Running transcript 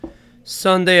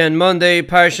Sunday and Monday,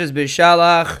 Parshas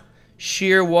Bishalach,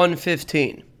 Shiur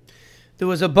 115. There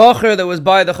was a bocher that was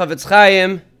by the Chavetz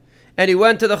Chaim, and he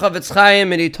went to the Chavetz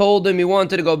Chaim and he told him he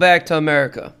wanted to go back to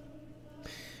America.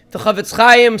 The Chavetz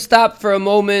Chaim stopped for a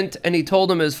moment and he told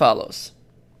him as follows.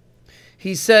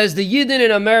 He says, the Yidden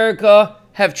in America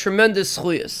have tremendous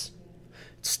schuyas.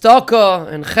 Tzedakah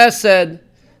and chesed,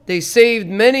 they saved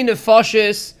many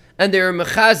nefashis and they are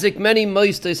mechazik many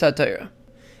moistes hatayra.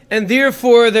 And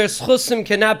therefore their schusim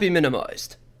cannot be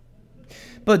minimized.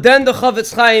 But then the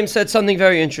Chavetz Chaim said something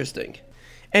very interesting.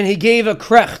 And he gave a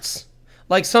krechts,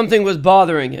 like something was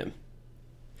bothering him.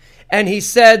 And he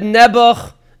said,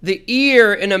 Nebuch, the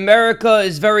ear in America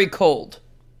is very cold.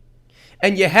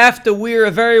 And you have to wear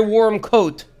a very warm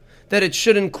coat that it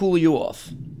shouldn't cool you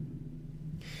off.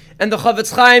 And the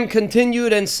Chavetz Chaim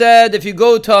continued and said, if you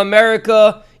go to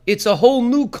America, it's a whole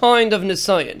new kind of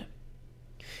nisayon.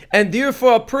 And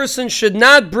therefore a person should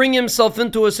not bring himself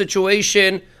into a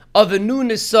situation of a new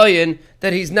nisayon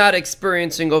that he's not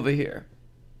experiencing over here.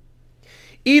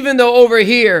 Even though over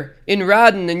here in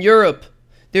Radin in Europe,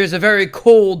 there's a very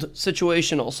cold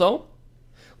situation also.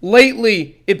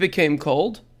 Lately it became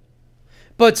cold.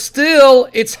 But still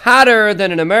it's hotter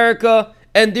than in America,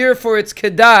 and therefore it's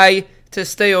kedai to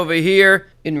stay over here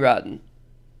in Radin.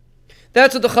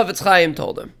 That's what the Chavetz Chaim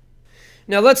told him.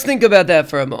 Now let's think about that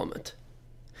for a moment.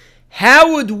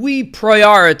 How would we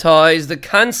prioritize the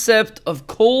concept of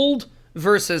cold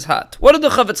versus hot? What did the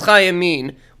Chavetz Chaim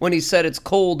mean when he said it's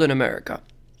cold in America?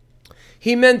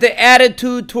 He meant the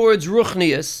attitude towards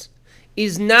ruchnius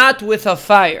is not with a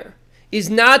fire, is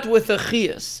not with a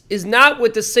chiyas, is not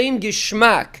with the same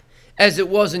gishmak as it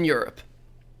was in Europe.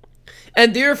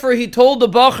 And therefore he told the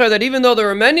Bacher that even though there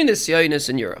are many nisyayinis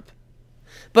in Europe,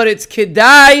 but it's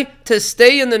kedai to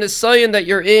stay in the nisayon that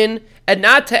you're in and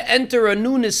not to enter a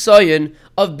new nisayon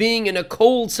of being in a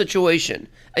cold situation.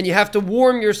 And you have to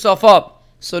warm yourself up,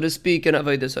 so to speak, in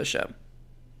Avodas Hashem.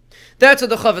 That's what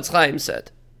the Chavetz Chaim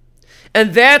said.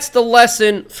 And that's the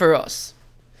lesson for us.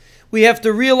 We have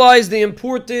to realize the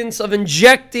importance of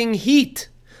injecting heat,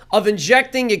 of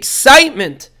injecting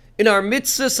excitement in our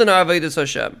mitzvahs and our Avodas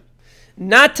Hashem.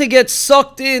 Not to get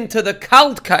sucked into the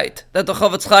kaltkeit that the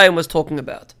Chavetz Chaim was talking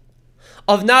about.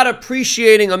 Of not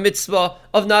appreciating a mitzvah,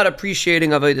 of not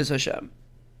appreciating Avodas Hashem.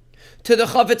 To the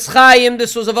Chavetz Chaim,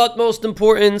 this was of utmost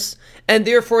importance, and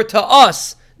therefore to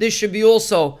us, this should be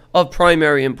also of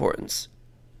primary importance.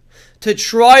 To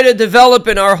try to develop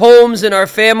in our homes, in our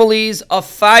families, a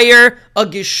fire, a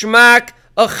gishmak,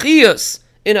 a chiyus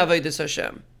in Avodas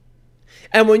Hashem.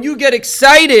 And when you get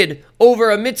excited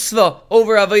over a mitzvah,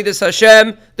 over Avodas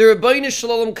Hashem, the Rebbeinu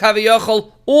Shalom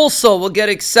Kaviyachol also will get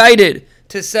excited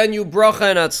to send you bracha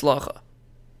and atzlacha.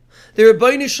 The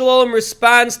Rebbeinu Shalom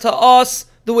responds to us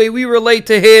the way we relate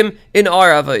to him in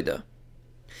our Avodah.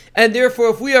 And therefore,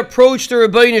 if we approach the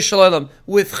Rebbeinu Shalom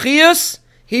with chiyus,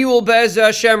 he will Be'ez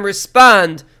Hashem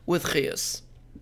respond with chiyus.